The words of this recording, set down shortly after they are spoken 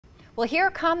Well,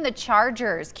 here come the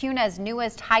Chargers. Kuna's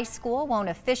newest high school won't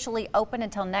officially open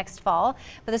until next fall,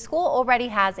 but the school already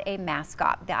has a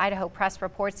mascot. The Idaho Press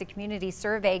reports a community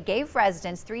survey gave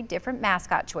residents 3 different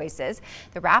mascot choices: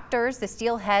 the Raptors, the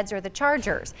Steelheads, or the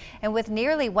Chargers. And with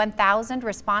nearly 1,000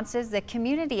 responses, the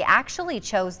community actually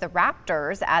chose the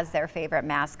Raptors as their favorite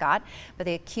mascot. But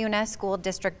the Kuna School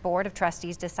District Board of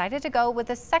Trustees decided to go with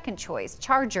the second choice,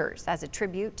 Chargers, as a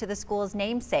tribute to the school's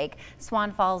namesake,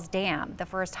 Swan Falls Dam, the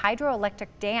first hydroelectric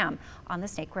dam on the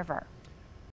Snake River.